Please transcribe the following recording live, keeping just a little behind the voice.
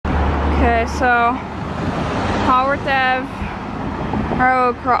Okay, so Haworth Ave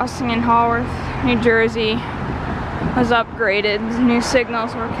RR Crossing in Haworth, New Jersey was upgraded. New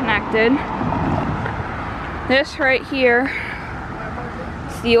signals were connected. This right here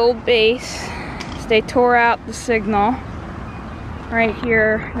is the old base. They tore out the signal. Right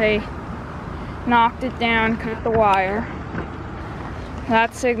here, they knocked it down, cut the wire.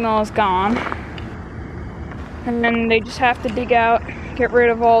 That signal is gone. And then they just have to dig out, get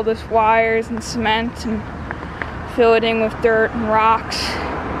rid of all this wires and cement and fill it in with dirt and rocks.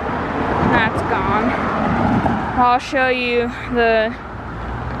 That's gone. I'll show you the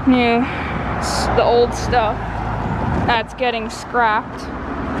old stuff that's getting scrapped.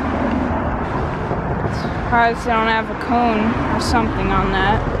 Surprised they don't have a cone or something on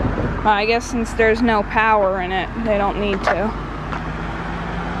that. But I guess since there's no power in it, they don't need to.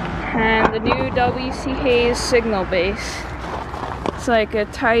 And the new W.C. Hayes signal base. It's like a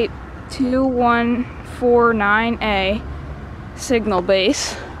type 2149A signal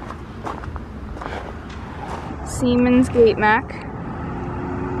base. Siemens gate Mac.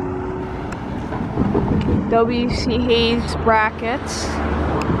 W.C. Hayes brackets.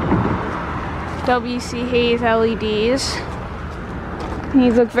 W.C. Hayes LEDs.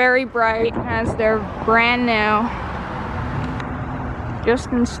 These look very bright as they're brand new. Just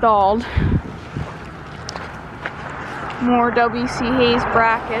installed. More W.C. Hayes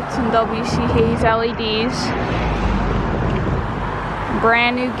brackets and W.C. Hayes LEDs.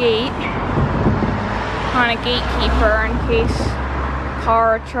 Brand new gate on a gatekeeper in case a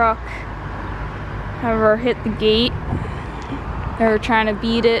car or truck ever hit the gate. They were trying to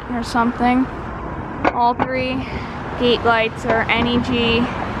beat it or something. All three gate lights are NEG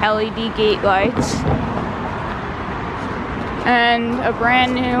LED gate lights. And a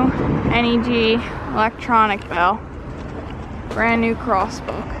brand new NEG electronic bell. Brand new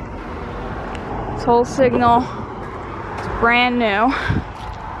crossbook. This whole signal is brand new.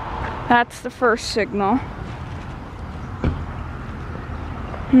 That's the first signal.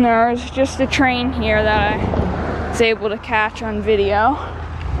 And there's just a train here that I was able to catch on video.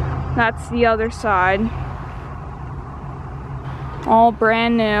 That's the other side. All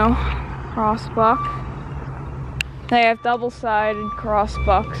brand new crossbuck. They have double-sided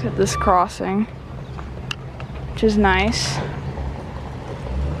crossbucks at this crossing, which is nice.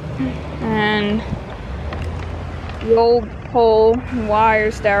 And the old pole and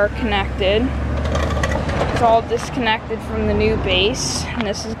wires that are connected. It's all disconnected from the new base, and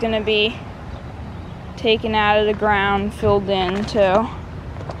this is going to be taken out of the ground, filled in too,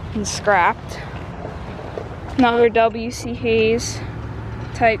 and scrapped. Another W.C. Hayes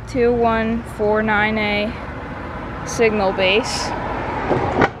type 2149A signal base.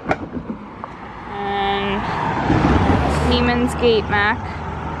 And Siemens gate Mac.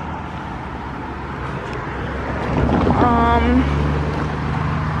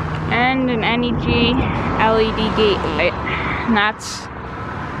 And an NEG LED gate light. And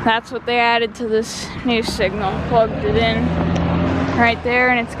that's what they added to this new signal. Plugged it in right there,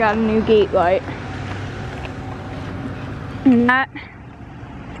 and it's got a new gate light. And that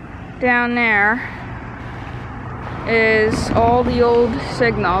down there is all the old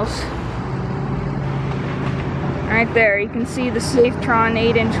signals. Right there, you can see the Safetron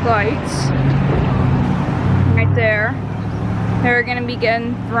 8-inch lights. Right there. They're gonna be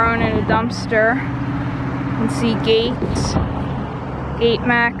getting thrown in a dumpster. You can see gates, gate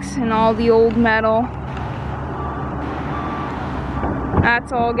Macs, and all the old metal.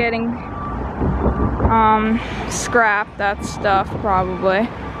 That's all getting scrapped, that stuff probably.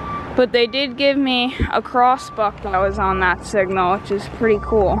 But they did give me a crossbuck that was on that signal, which is pretty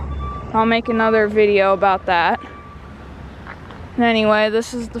cool. I'll make another video about that. Anyway,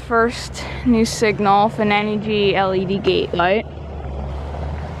 this is the first new signal of an NEG LED gate light.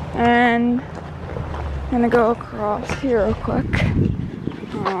 And I'm gonna go across here real quick.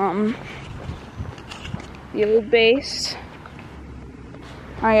 The old base.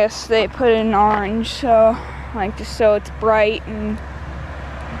 I guess they put it in orange, so like just so it's bright and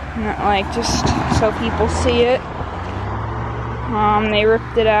not like just so people see it. They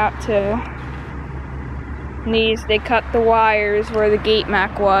ripped it out too. They cut the wires where the gate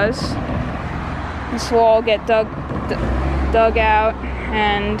Mac was. This will all get dug out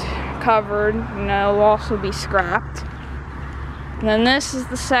and covered, and it'll also be scrapped. And then this is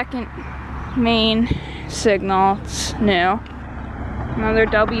the second main signal. It's new. Another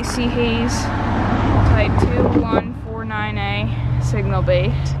W.C. Hayes type 2149A signal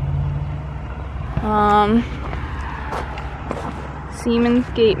base. Siemens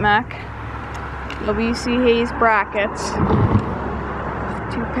gate Mac. W.C. Hayes brackets.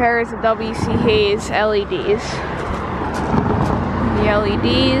 2 pairs of WC Hayes LEDs. The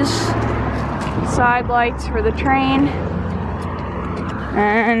LEDs, side lights for the train,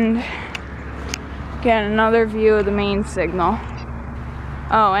 and get another view of the main signal.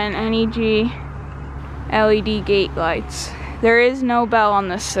 Oh, and NEG LED gate lights. There is no bell on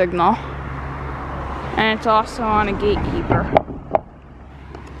this signal, and it's also on a gatekeeper.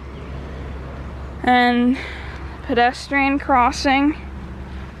 And pedestrian crossing,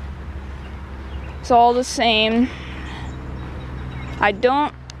 it's all the same. I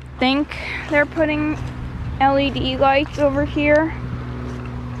don't think they're putting LED lights over here,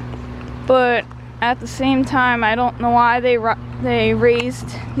 but at the same time, I don't know why they raised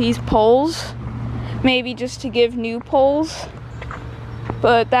these poles. Maybe just to give new poles.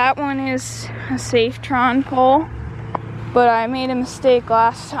 But that one is a Safetron pole. But I made a mistake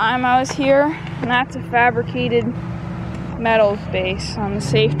last time I was here, and that's a fabricated metal base on the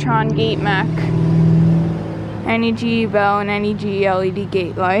Safetron gate mech. NEG bell and NEG LED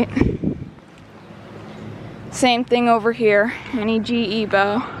gate light. Same thing over here, NEG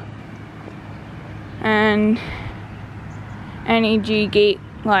bell and NEG gate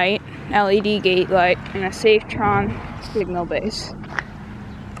light, LED gate light, and a Safetron signal base.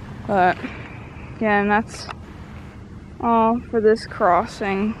 But again, that's all for this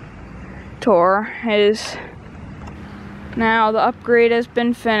crossing tour. Now the upgrade has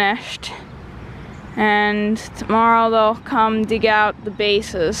been finished, and tomorrow they'll come dig out the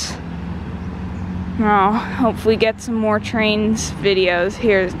bases. I'll hopefully get some more trains videos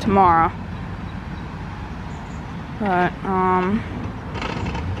here tomorrow. But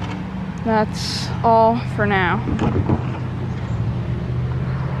that's all for now.